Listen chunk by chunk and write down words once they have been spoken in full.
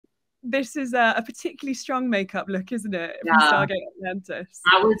this is a particularly strong makeup look, isn't it, from Yeah, Stargate Atlantis?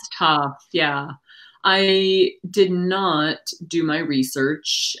 that was tough. Yeah. I did not do my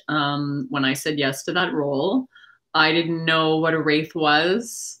research when I said yes to that role. I didn't know what a wraith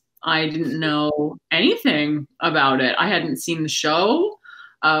was. I didn't know anything about it. I hadn't seen the show.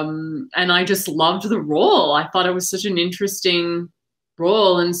 And I just loved the role. I thought it was such an interesting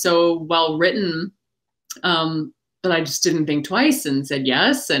role and so well written, that I just didn't think twice and said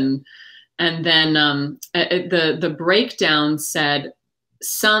yes. And then the breakdown said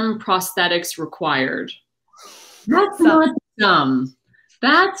some prosthetics required. That's So not some.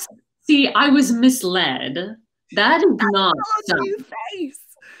 That's, see, I was misled. That is not on some. your face.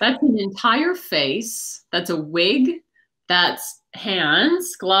 That's an entire face. That's a wig. That's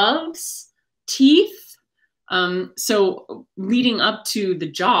hands, gloves, teeth. So leading up to the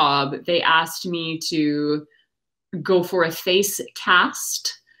job, they asked me to go for a face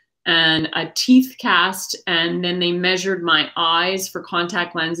cast and a teeth cast. And then they measured my eyes for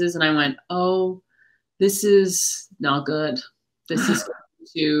contact lenses. And I went, oh, this is not good. This is going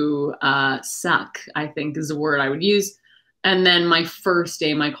to suck, I think is the word I would use. And then my first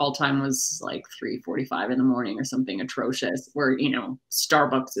day, my call time was like 3:45 in the morning or something atrocious where, you know,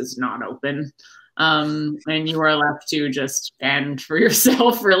 Starbucks is not open. And you are left to just fend for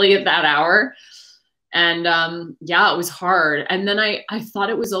yourself really at that hour. And yeah, it was hard. And then I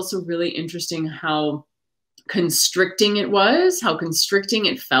thought it was also really interesting how constricting it was, how constricting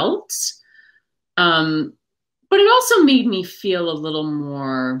it felt. But it also made me feel a little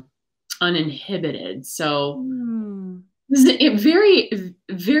more uninhibited. So this is a very,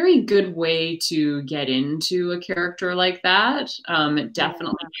 very good way to get into a character like that. It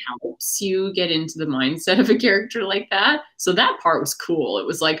definitely helps you get into the mindset of a character like that. So that part was cool. It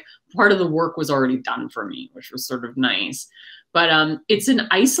was like part of the work was already done for me, which was sort of nice. But it's an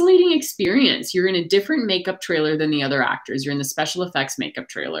isolating experience. You're in a different makeup trailer than the other actors. You're in the special effects makeup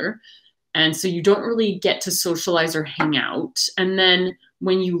trailer. And so you don't really get to socialize or hang out. And then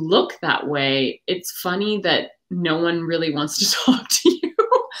when you look that way, it's funny that no one really wants to talk to you.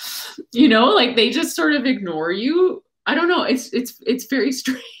 You know, like they just sort of ignore you. I don't know. It's very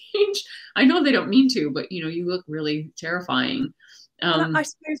strange. I know they don't mean to, but you know, you look really terrifying. And I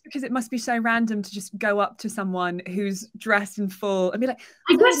suppose because it must be so random to just go up to someone who's dressed in full and be like,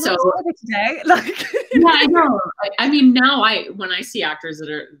 I "Oh, guess nice so. weather today." Like, Yeah, I know. I mean, now when I see actors that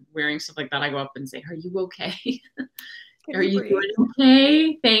are wearing stuff like that, I go up and say, "Are you okay? Are you doing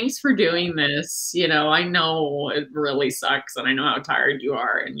okay? Thanks for doing this. You know, I know it really sucks and I know how tired you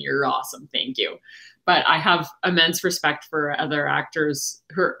are and you're awesome. Thank you." But I have immense respect for other actors,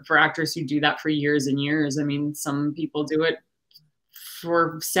 for actors who do that for years and years. I mean, some people do it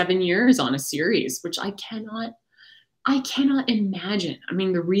for 7 years on a series, which I cannot imagine. I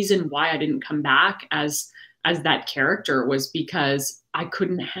mean, the reason why I didn't come back as that character was because I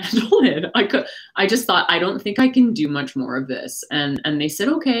couldn't handle it. I just thought I don't think I can do much more of this. And they said,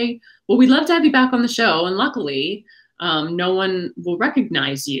 okay, well, we'd love to have you back on the show. And luckily, no one will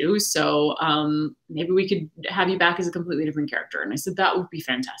recognize you. So maybe we could have you back as a completely different character. And I said, that would be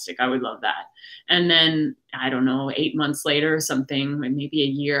fantastic. I would love that. And then, I don't know, 8 months later or something, maybe a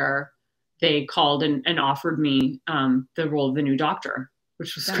year, they called and offered me the role of the new doctor,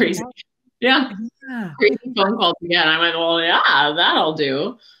 which was crazy. Yeah. Yeah. Crazy phone calls again. I went, well, yeah, that'll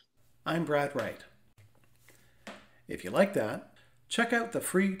do. I'm Brad Wright. If you like that, check out the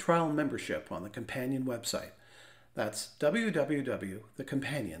free trial membership on the Companion website. That's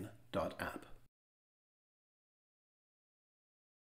www.thecompanion.app.